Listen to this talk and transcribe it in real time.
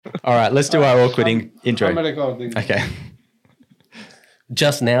All right, let's do our awkward intro. I'm recording. Okay.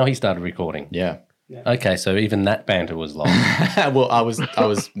 Just now he started recording. Yeah. Okay, so even that banter was lost. Well, I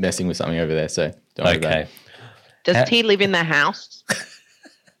was messing with something over there, so don't worry about Okay. it. Does he live in the house?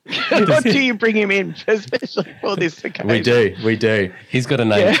 Or do you bring him in, especially for this occasion? We do. He's got a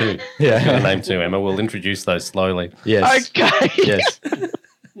name too. Yeah. He's got a name too, Emma. We'll introduce those slowly. Yes. Okay. Yes.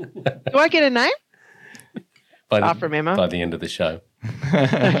 Do I get a name? Apart from Emma? By the end of the show.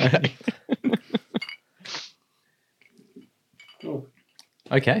 Okay. Cool.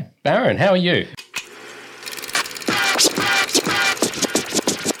 Okay. Baron, how are you?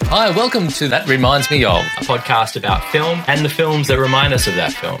 Hi, welcome to That Reminds Me Of, a podcast about film and the films that remind us of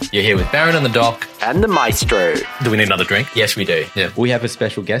that film. You're here with Baron on the dock. And the maestro. Do we need another drink? Yes, we do. Yeah. We have a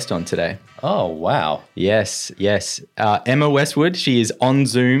special guest on today. Oh, wow. Yes. Emma Westwood. She is on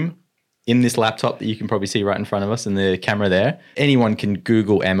Zoom in this laptop that you can probably see right in front of us and the camera there. Anyone can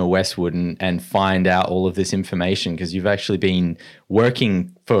Google Emma Westwood and find out all of this information because you've actually been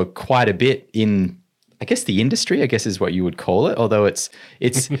working for quite a bit in, I guess, the industry, I guess is what you would call it, although it's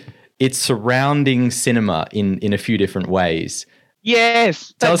surrounding cinema in a few different ways.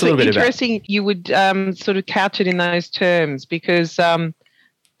 Yes. Tell us a little bit about it. Interesting you would sort of couch it in those terms because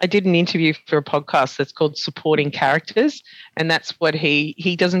I did an interview for a podcast that's called Supporting Characters, and that's what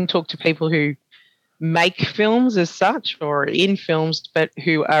he doesn't talk to people who make films as such or in films, but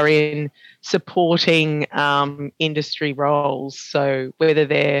who are in supporting industry roles. So whether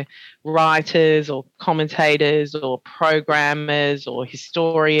they're writers or commentators or programmers or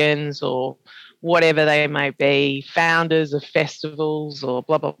historians or whatever they may be, founders of festivals or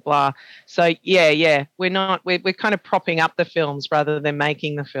blah, blah, blah. So, we're kind of propping up the films rather than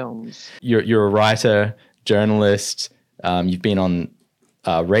making the films. You're a writer, journalist. You've been on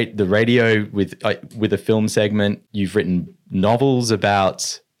the radio with a film segment. You've written novels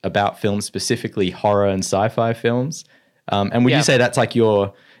about films, specifically horror and sci-fi films. And would you say that's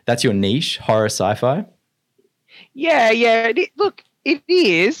your niche, horror, sci-fi? Yeah. Look, it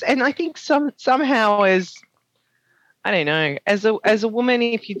is, and I think somehow as a woman,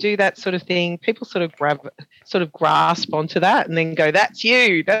 if you do that sort of thing, people sort of grasp onto that and then go, "That's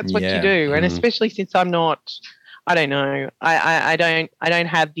you. That's what you do." And especially since I'm not, I don't know, I don't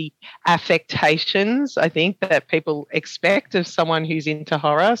have the affectations I think that people expect of someone who's into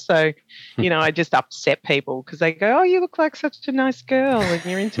horror. So, I just upset people because they go, "Oh, you look like such a nice girl, and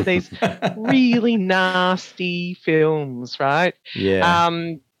you're into these really nasty films, right?" Yeah.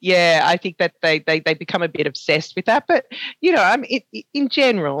 I think that they become a bit obsessed with that. But in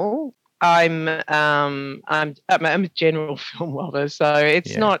general, I'm a general film lover, so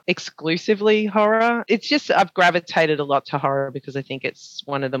it's not exclusively horror. It's just I've gravitated a lot to horror because I think it's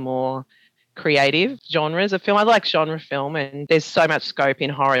one of the more creative genres of film. I like genre film, and there's so much scope in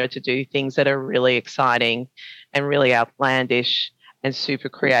horror to do things that are really exciting and really outlandish and super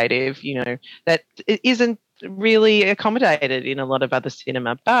creative, that isn't really accommodated in a lot of other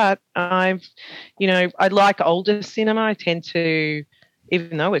cinema. But I like older cinema. I tend to,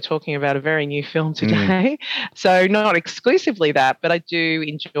 even though we're talking about a very new film today, so not exclusively that, but I do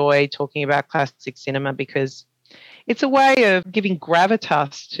enjoy talking about classic cinema because it's a way of giving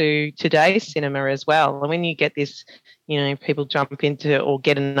gravitas to today's cinema as well. And when you get this, people jump into or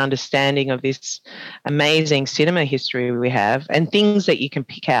get an understanding of this amazing cinema history we have and things that you can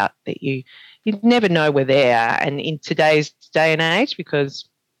pick out that you never know were there. And in today's day and age, because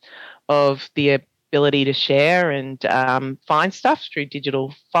of the ability to share and find stuff through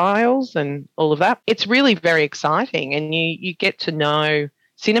digital files and all of that, it's really very exciting. And you get to know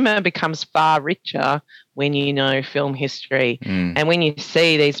cinema becomes far richer when you know film history. And when you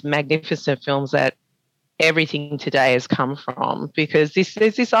see these magnificent films that everything today has come from, because there's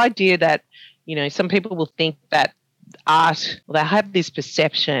this idea that, some people will think that art, they have this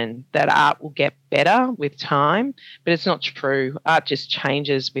perception that art will get better with time, but it's not true. Art just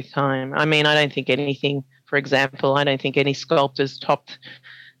changes with time. I mean, I don't think anything, for example, I don't think any sculptors topped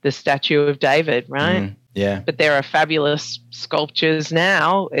the statue of David, right? Yeah. But there are fabulous sculptures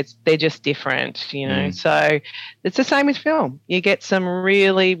now. They're just different, So it's the same with film. You get some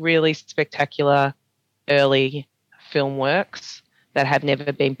really, really spectacular early film works that have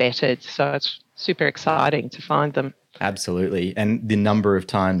never been bettered. So it's super exciting to find them. Absolutely. And the number of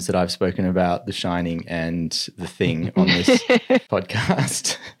times that I've spoken about The Shining and The Thing on this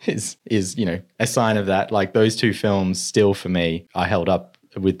podcast is a sign of that. Like those two films still for me are held up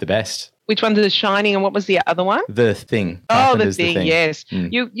with the best. Which one's The Shining and what was the other one? The Thing. Oh, The Thing, yes.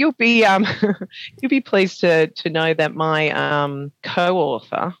 You'll be pleased to know that my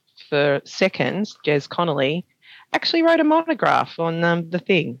co-author for Seconds, Jez Connolly, actually wrote a monograph on The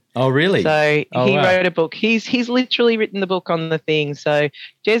Thing. Oh, really? So Oh, he wow. wrote a book. He's literally written the book on The Thing. So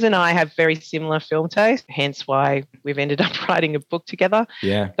Jez and I have very similar film taste, hence why we've ended up writing a book together.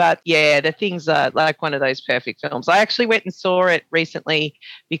 Yeah. But yeah, The Thing's like one of those perfect films. I actually went and saw it recently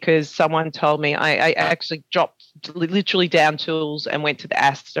because someone told me. I actually dropped literally down tools and went to the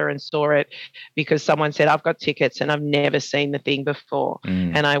Astor and saw it because someone said, I've got tickets and I've never seen The Thing before.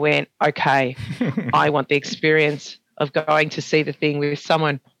 And I went, okay, I want the experience of going to see The Thing with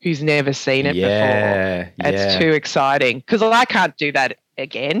someone who's never seen it before. It's too exciting because I can't do that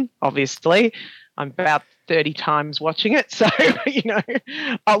again, obviously. I'm about 30 times watching it. So,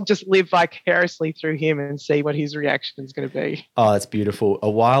 I'll just live vicariously through him and see what his reaction is going to be. Oh, that's beautiful. A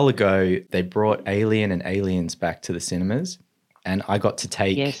while ago, they brought Alien and Aliens back to the cinemas, and I got to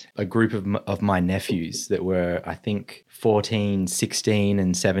take a group of my nephews that were, I think, 14, 16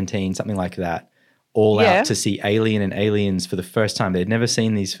 and 17, something like that, all out to see Alien and Aliens for the first time. They'd never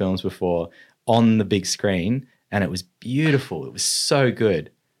seen these films before on the big screen, and it was beautiful. It was so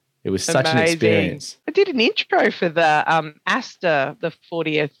good. It was such an experience. I did an intro for the Astor, the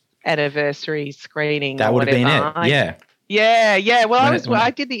 40th anniversary screening. That would have been it. Yeah. Yeah. Well,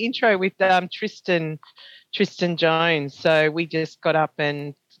 I did the intro with Tristan Jones. So we just got up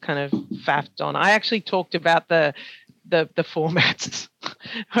and kind of faffed on. I actually talked about the formats.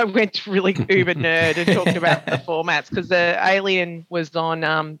 I went really uber nerd and talked about the formats because the Alien was on,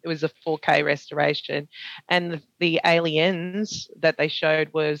 it was a 4K restoration, and the Aliens that they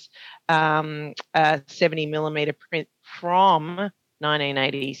showed was a 70 millimeter print from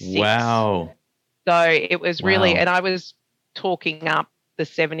 1986. Wow. So it was really, and I was talking up the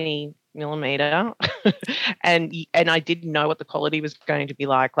 70 millimeter and I didn't know what the quality was going to be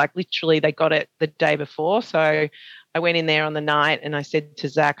like. Like literally they got it the day before. So I went in there on the night and I said to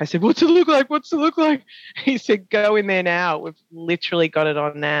Zach, I said, what's it look like? What's it look like? He said, go in there now. We've literally got it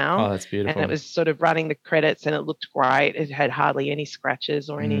on now. Oh, that's beautiful. And it was sort of running the credits and it looked great. It had hardly any scratches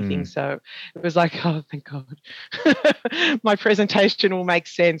or anything. So it was like, oh, thank God. My presentation will make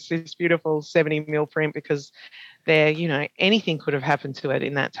sense, this beautiful 70 mil print, because there, anything could have happened to it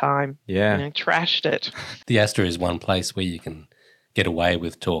in that time. Yeah. Trashed it. The Astor is one place where you can get away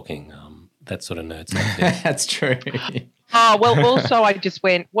with talking. That sort of nerd stuff. That's true. Oh, well, also I just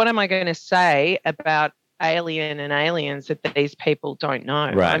went, what am I going to say about Alien and Aliens that these people don't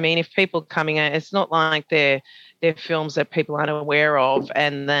know? Right. I mean, if people coming out, it's not like they're films that people aren't aware of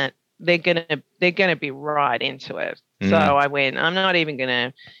and that they're gonna be right into it. So I went, I'm not even going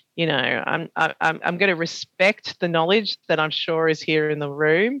to, I'm going to respect the knowledge that I'm sure is here in the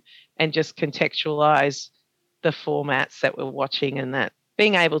room and just contextualize the formats that we're watching, and that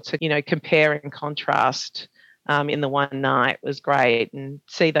being able to, compare and contrast in the one night was great, and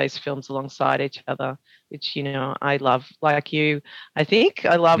see those films alongside each other, which, I love, like you, I think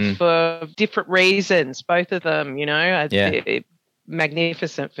I love for different reasons, both of them,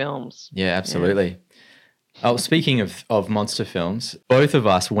 magnificent films. Yeah, absolutely. Yeah. Oh, speaking of monster films, both of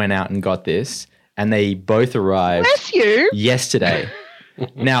us went out and got this, and they both arrived yesterday.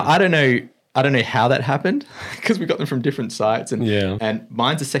 Now, I don't know how that happened because we got them from different sites, and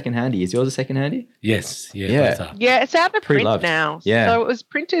mine's a second handy. Is yours a second handy? Yes. Yeah, it's out of print now. Yeah. So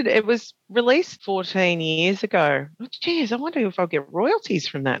it was released 14 years ago. Oh, geez, I wonder if I'll get royalties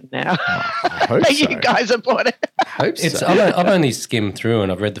from that now. I hope so. You guys have bought it. I hope so. I've only skimmed through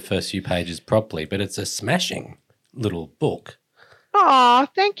and I've read the first few pages properly, but it's a smashing little book. Oh,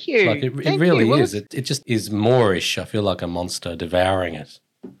 thank you. Like it really is. It just is Moorish. I feel like a monster devouring it.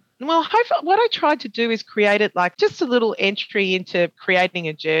 Well, what I tried to do is create it like just a little entry into creating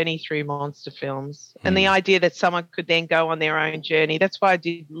a journey through monster films, and the idea that someone could then go on their own journey. That's why I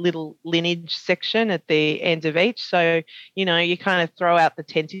did little lineage section at the end of each. So, you kind of throw out the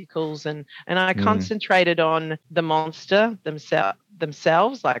tentacles, and I concentrated on the monster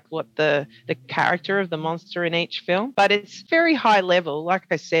themselves, like what the character of the monster in each film. But it's very high level. Like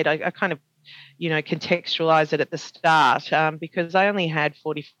I said, I kind of contextualize it at the start because I only had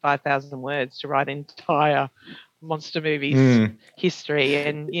 45,000 words to write an entire monster movies history,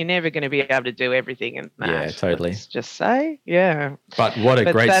 and you're never going to be able to do everything in that. Yeah, totally. Let's just say, yeah. But what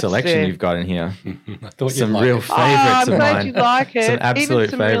a great selection you've got in here. I thought some real favourites of mine. I'm glad you like it. Some absolute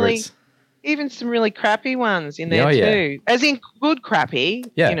favourites. Even some really crappy ones in there too. As in good crappy,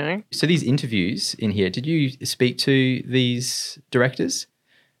 So these interviews in here, did you speak to these directors?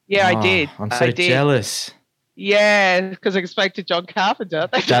 Yeah, I did. I'm so jealous. Yeah, because I spoke to John Carpenter.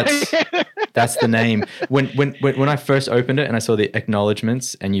 That's the name. When I first opened it and I saw the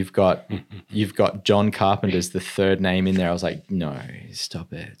acknowledgements and you've got John Carpenter's the third name in there, I was like, no,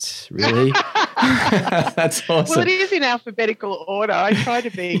 stop it. Really? That's awesome. Well, it is in alphabetical order. I try to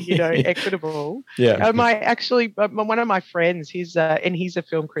be, equitable. Yeah. One of my friends, he's a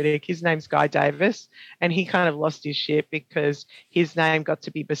film critic. His name's Guy Davis, and he kind of lost his shit because his name got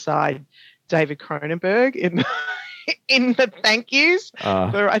to be beside David Cronenberg in the thank yous.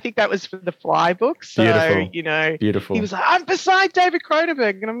 I think that was for the Fly book. So, beautiful. Beautiful. He was like, I'm beside David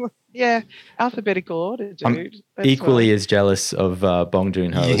Cronenberg. And I'm like, yeah, alphabetical order, dude. I'm equally as jealous of Bong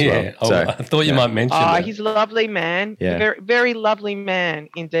Joon-ho as well. Oh, So, I thought you might mention that. He's a lovely man. Yeah. Very, very lovely man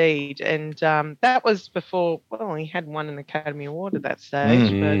indeed. And that was before, he hadn't won an Academy Award at that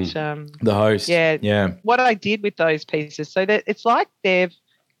stage. But the host. Yeah. What I did with those pieces, so that it's like they've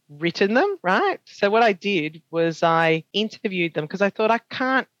written them, right? So what I did was I interviewed them because I thought I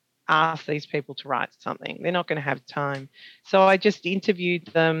can't ask these people to write something. They're not going to have time. So I just interviewed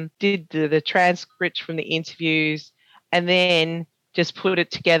them, did the transcripts from the interviews, and then just put it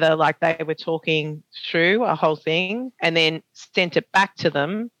together like they were talking through a whole thing, and then sent it back to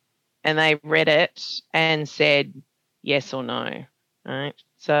them, and they read it and said yes or no, right?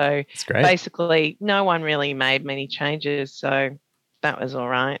 So basically no one really made many changes, so that was all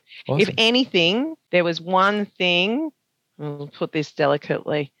right. Awesome. If anything, there was one thing, I'll put this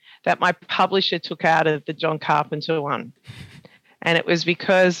delicately, that my publisher took out of the John Carpenter one. And it was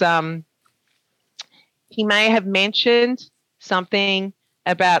because he may have mentioned something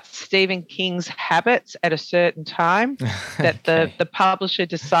about Stephen King's habits at a certain time that the publisher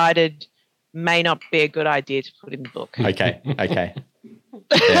decided may not be a good idea to put in the book. Okay.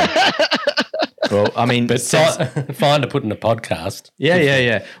 Yeah. Well, I mean, but fine to put in a podcast.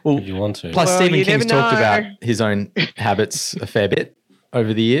 Yeah. Well, if you want to. Plus, Stephen King's talked know. about his own habits a fair bit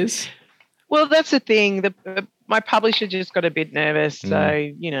over the years. Well, that's the thing. My publisher just got a bit nervous.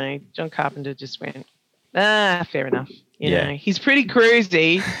 So, John Carpenter just went, fair enough. You know, he's pretty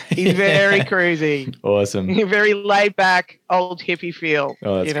cruisy. He's very cruisy. Awesome. Very laid back, old hippie feel.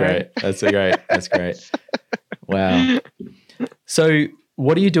 Oh, that's great. That's great. Wow. So,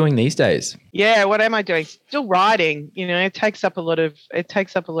 what are you doing these days? Yeah, what am I doing? Still writing. It takes up a lot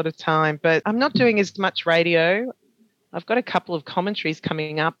of time, but I'm not doing as much radio. I've got a couple of commentaries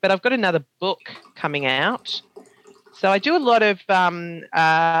coming up, but I've got another book coming out. So I do a lot of.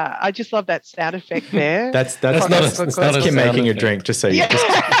 I just love that sound effect there. That's Kim making a drink. Just so you.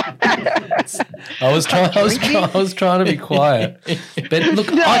 I was trying to be quiet, but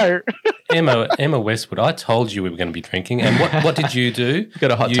look, no. Emma Westwood, I told you we were going to be drinking, and what did you do? You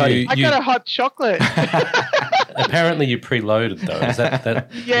got a hot toddy. I got a hot chocolate. Apparently, you preloaded though. Is that yeah,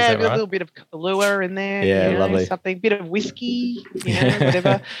 is that right? A little bit of Kahlua in there. Yeah, lovely. Something, bit of whiskey,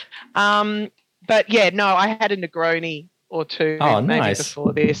 whatever. But yeah, no, I had a Negroni or two maybe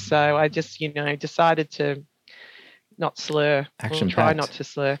before this, so I just decided to not slur. Try not to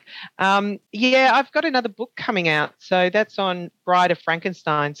slur. I've got another book coming out. So that's on Bride of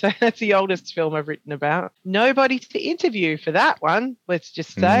Frankenstein. So that's the oldest film I've written about. Nobody to interview for that one, let's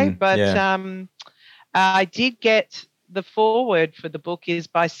just say. But I did get the foreword for the book is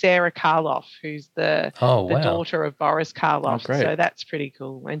by Sarah Karloff, who's the daughter of Boris Karloff. Oh, so that's pretty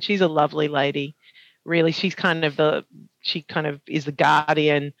cool. And she's a lovely lady. Really, she kind of is the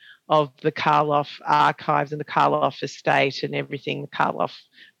guardian of the Karloff archives and the Karloff estate and everything, the Karloff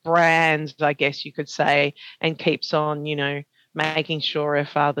brands, I guess you could say, and keeps on, making sure her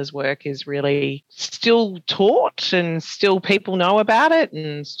father's work is really still taught and still people know about it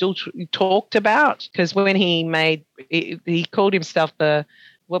and still talked about. Because when he called himself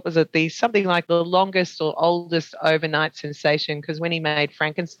something like the longest or oldest overnight sensation, because when he made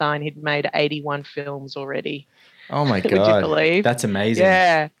Frankenstein, he'd made 81 films already. Oh my God. Would you believe? That's amazing.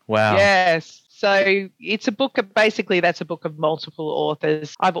 Yeah. Wow. Yes. So it's a book that's a book of multiple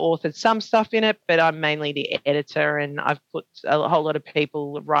authors. I've authored some stuff in it, but I'm mainly the editor, and I've put a whole lot of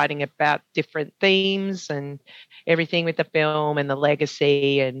people writing about different themes and everything with the film and the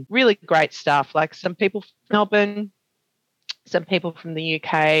legacy and really great stuff. Like some people from Melbourne, some people from the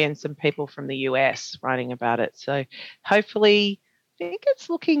UK, and some people from the US writing about it. So hopefully I think it's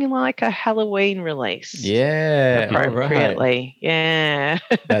looking like a Halloween release. Yeah. Appropriately. Right. Yeah.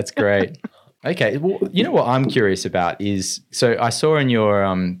 That's great. Okay. Well, you know what I'm curious about is, so I saw in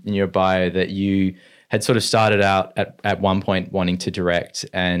your bio that you had sort of started out at one point wanting to direct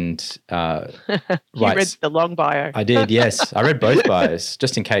and You read the long bio. I did, yes. I read both bios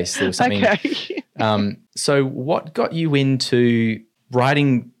just in case there was something. Okay. So what got you into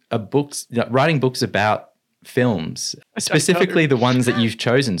writing books about films, specifically the ones that you've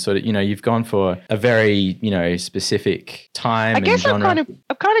chosen? Sort of, you've gone for a very, specific time and genre.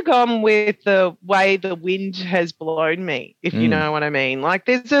 I've kind of gone with the way the wind has blown me, if you know what I mean. Like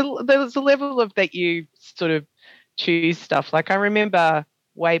there's a level of that you sort of choose stuff. Like I remember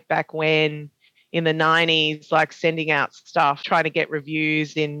way back when in the 90s, like sending out stuff, trying to get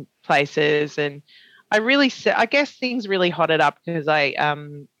reviews in places, and I guess things really hotted up because I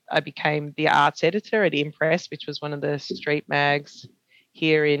became the arts editor at Impress, which was one of the street mags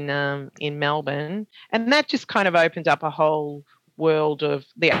here in Melbourne. And that just kind of opened up a whole world of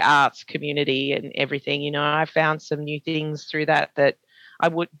the arts community and everything. I found some new things through that I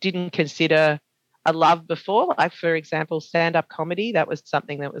didn't consider a love before. Like, for example, stand-up comedy. That was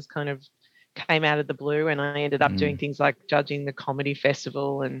something that was kind of came out of the blue, and I ended up doing things like judging the comedy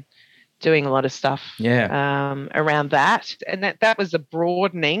festival and doing a lot of stuff around that. And that was a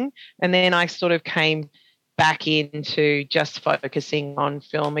broadening. And then I sort of came back into just focusing on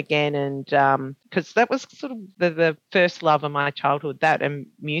film again. And because that was sort of the first love of my childhood, that and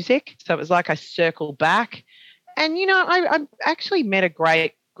music. So it was like I circled back. And, I actually met a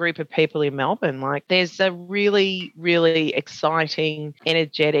great group of people in Melbourne. Like there's a really, really exciting,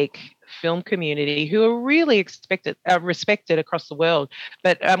 energetic film community who are really respected across the world.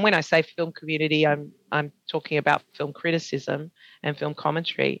 But when I say film community, I'm talking about film criticism and film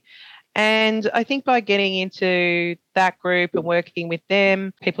commentary. And I think by getting into that group and working with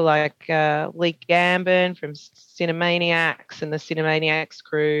them, people like Lee Gambin from Cinemaniacs and the Cinemaniacs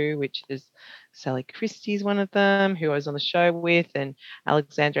crew, which is Sally Christie's one of them, who I was on the show with, and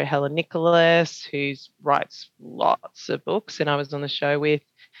Alexandra Helen Nicholas, who writes lots of books, and I was on the show with.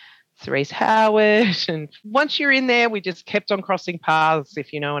 Therese Howard. And once you're in there, we just kept on crossing paths,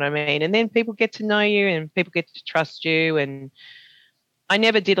 if you know what I mean. And then people get to know you and people get to trust you. And I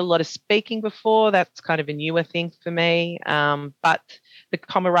never did a lot of speaking before. That's kind of a newer thing for me. But the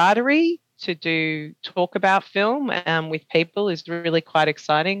camaraderie to talk about film with people is really quite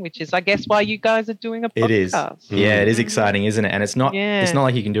exciting, which is, I guess, why you guys are doing a podcast. It is. Yeah, it is exciting, isn't it? And it's not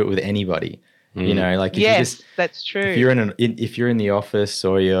like you can do it with anybody. Like if that's true. If you're in the office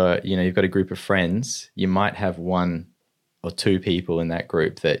or you've got a group of friends, you might have one or two people in that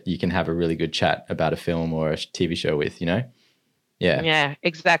group that you can have a really good chat about a film or a TV show with. Yeah,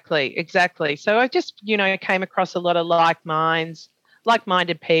 exactly. So I just came across a lot of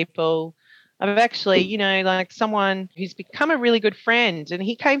like-minded people. I've actually, like someone who's become a really good friend, and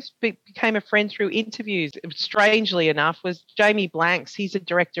he became a friend through interviews. Strangely enough, was Jamie Blanks. He's a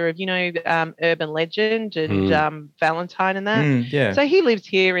director of, Urban Legend and Valentine and that. So he lives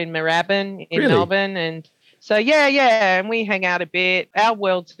here in Moorabbin in Melbourne, and so and we hang out a bit. Our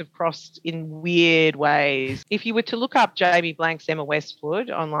worlds have crossed in weird ways. If you were to look up Jamie Blanks, Emma Westwood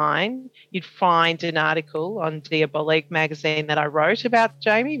online, you'd find an article on Diabolique magazine that I wrote about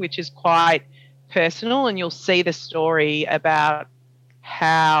Jamie, which is quite personal, and you'll see the story about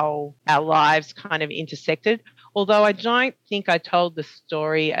how our lives kind of intersected. Although I don't think I told the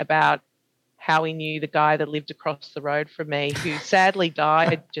story about how he knew the guy that lived across the road from me, who sadly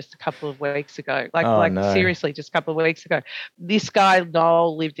died just a couple of weeks ago. Seriously, just a couple of weeks ago. This guy,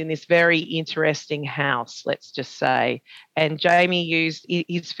 Noel, lived in this very interesting house, let's just say. And Jamie used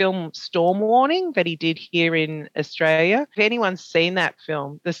his film Storm Warning that he did here in Australia. If anyone's seen that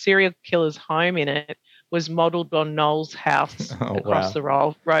film, the serial killer's home in it was modelled on Noel's house across the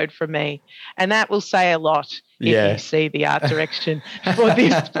road from me. And that will say a lot if you see the art direction for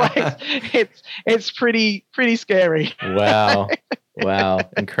this place. It's pretty scary. Wow.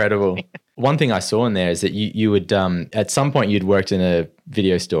 Incredible. One thing I saw in there is that you would, at some point you'd worked in a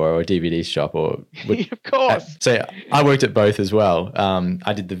video store or a DVD shop of course. So I worked at both as well.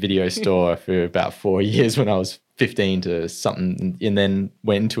 I did the video store for about 4 years when I was 15 to something, and then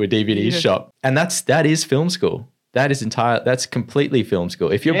went into a DVD shop. And that is film school. That's completely film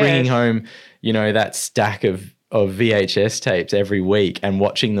school. If you're bringing home, that stack of VHS tapes every week and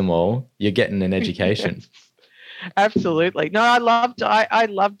watching them all, you're getting an education. Absolutely. No, I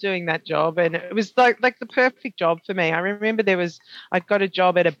loved doing that job, and it was like the perfect job for me. I remember I got a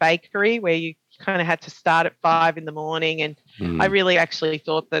job at a bakery where you kind of had to start at 5 a.m, and I really actually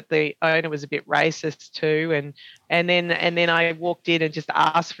thought that the owner was a bit racist too, and then I walked in and just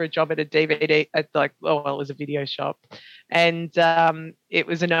asked for a job at a DVD it was a video shop, and it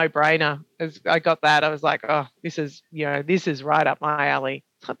was a no-brainer. As I got that, I was like, oh, this is right up my alley.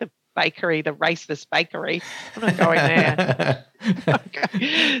 It's not the bakery, the racist bakery. I'm not going there.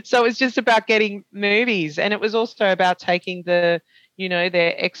 Okay. So it was just about getting movies, and it was also about taking the you know,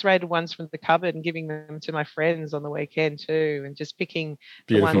 they're X-rated ones from the cupboard and giving them to my friends on the weekend too, and just picking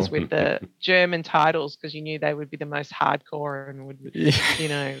the Beautiful. ones with the German titles because you knew they would be the most hardcore and would, you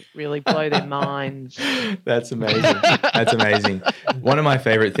know, really blow their minds. That's amazing. That's amazing. One of my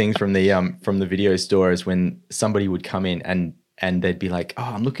favorite things from the video store is when somebody would come in and they'd be like, "Oh,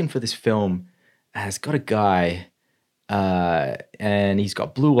 I'm looking for this film. It's got a guy, and he's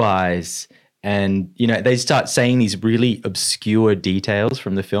got blue eyes." And, you know, they start saying these really obscure details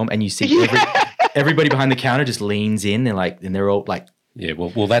from the film, and you see everybody behind the counter just leans in and they're all like, Yeah,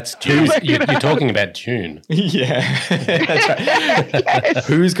 well, that's Dune. You're talking about Dune. yeah. That's right. Yes.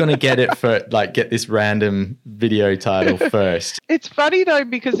 Who's going to get this random video title first? It's funny though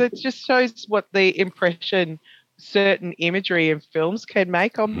because it just shows what the impression certain imagery in films can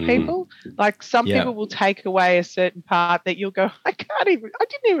make on people. Like some people will take away a certain part that you'll go, I didn't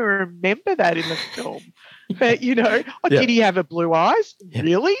even remember that in the film. But you know, did he have a blue eyes? Yeah.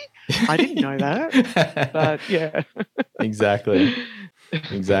 Really? I didn't know that. But yeah. Exactly.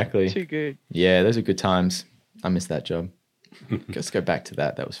 Too good. Yeah, those are good times. I miss that job. Let's go back to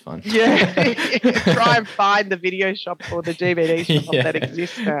that. That was fun. Yeah. Try and find the video shop or the DVD shop that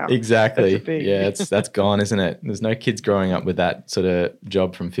exists now. Exactly. Yeah, that's gone, isn't it? There's no kids growing up with that sort of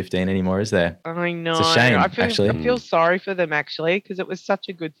job from 15 anymore, is there? I know. It's a shame, actually. I feel sorry for them, actually, because it was such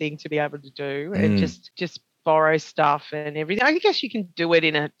a good thing to be able to do and just borrow stuff and everything. I guess you can do it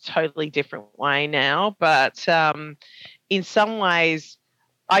in a totally different way now, but in some ways,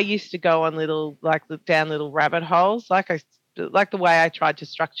 I used to go on down little rabbit holes, like the way I tried to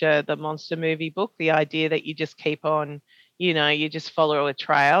structure the monster movie book, the idea that you just keep on, you know, you just follow a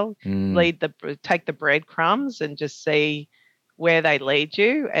trail, take the breadcrumbs and just see where they lead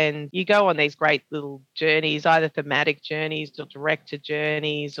you. And you go on these great little journeys, either thematic journeys or director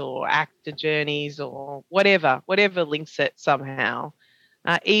journeys or actor journeys or whatever links it somehow.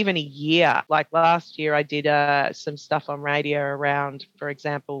 Even a year, like last year, I did some stuff on radio around, for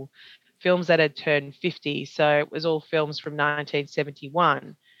example, films that had turned 50. So it was all films from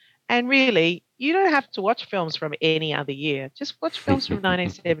 1971. And really, you don't have to watch films from any other year. Just watch films from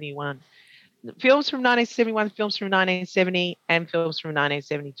 1971. Films from 1971, films from 1970, and films from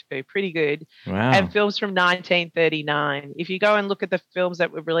 1972. Pretty good. Wow. And films from 1939. If you go and look at the films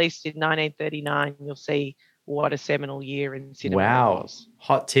that were released in 1939, you'll see what a seminal year in cinema was.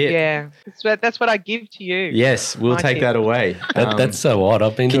 Hot tip. Yeah, that's what I give to you. Yes, we'll take that away. That's so odd.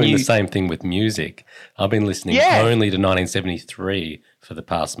 I've been doing the same thing with music. I've been listening only to 1973 for the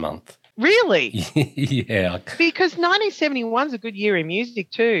past month. Really? Yeah. Because 1971 is a good year in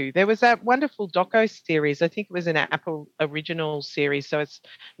music too. There was that wonderful doco series. I think it was an Apple original series, so it's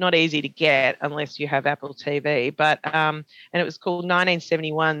not easy to get unless you have Apple TV. But and it was called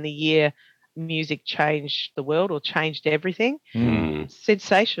 1971, the year music changed the world or changed everything.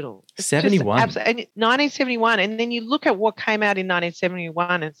 Sensational. 71. And 1971. And then you look at what came out in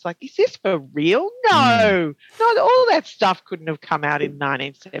 1971 and it's like, is this for real? No. Not all that stuff couldn't have come out in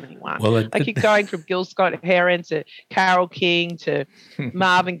 1971. Well, you're going from Gil Scott-Heron to Carole King to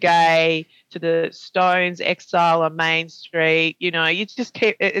Marvin Gaye to the Stones, Exile on Main Street. You know, you just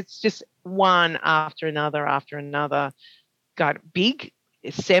keep, it's just one after another. Got big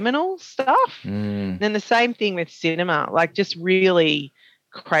seminal stuff. Then the same thing with cinema, like just really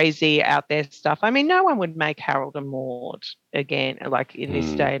crazy out there stuff. I mean, no one would make Harold and Maude again, like in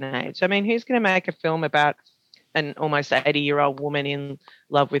this day and age. I mean, who's going to make a film about an almost 80-year-old woman in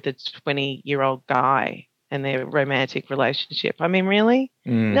love with a 20-year-old guy and their romantic relationship? I mean, really?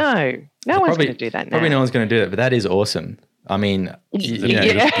 No one's going to do that now. Probably no one's going to do that, but that is awesome. I mean, it's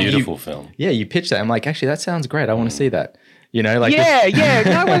a beautiful film. Yeah, you pitch that. I'm like, actually, that sounds great. I want to see that. You know, like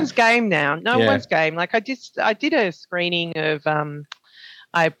no one's game now. No one's game. Like I did a screening of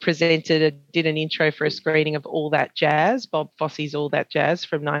I did an intro for a screening of All That Jazz, Bob Fosse's All That Jazz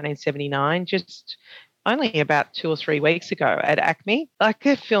from 1979, just only about 2 or 3 weeks ago at Acme. Like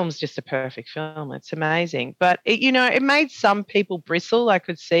the film's just a perfect film. It's amazing. But it made some people bristle, I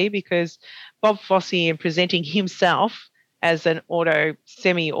could see, because Bob Fosse, in presenting himself as an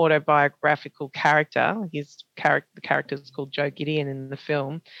semi-autobiographical character, the character is called Joe Gideon in the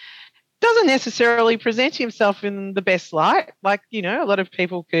film, doesn't necessarily present himself in the best light. Like, a lot of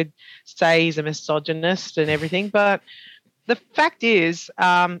people could say he's a misogynist and everything, but the fact is,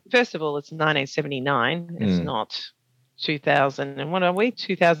 first of all, it's 1979. It's not 2000. And what are we?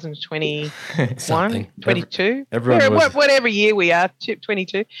 2021, 22? Whatever year we are,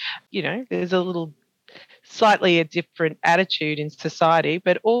 22. There's a little slightly a different attitude in society,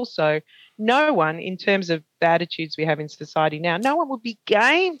 but also no one in terms of the attitudes we have in society now, no one would be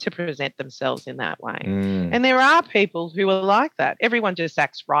game to present themselves in that way. And there are people who are like that. Everyone just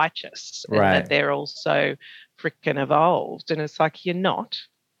acts righteous and that they're also freaking evolved. And it's like, you're not.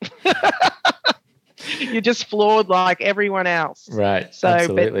 You're just flawed like everyone else. Right. So,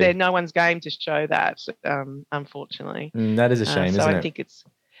 absolutely. but no one's game to show that, unfortunately. That is a shame, so isn't it?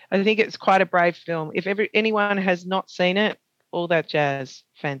 I think it's quite a brave film. If anyone has not seen it, all that jazz,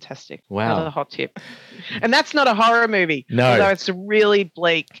 fantastic. Wow. Another hot tip. And that's not a horror movie. No. Although it's really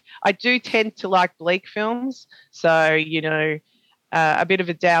bleak. I do tend to like bleak films. So, you know, a bit of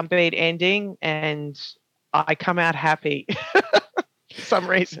a downbeat ending and I come out happy for some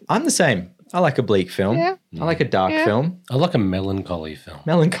reason. I'm the same. I like a bleak film. Yeah. I like a dark film. I like a melancholy film.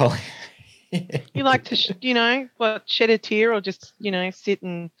 Melancholy. You like to, shed a tear or just, sit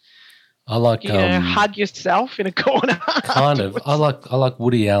and, I like hug yourself in a corner. Kind of. I like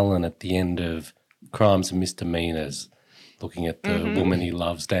Woody Allen at the end of Crimes and Misdemeanors, looking at the woman he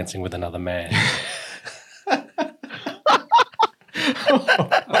loves dancing with another man.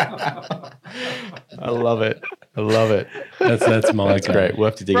 I love it. That's my That's great. We'll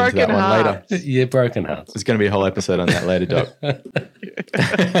have to dig into that one later. Yeah, Broken Hearts. There's going to be a whole episode on that later, Doc.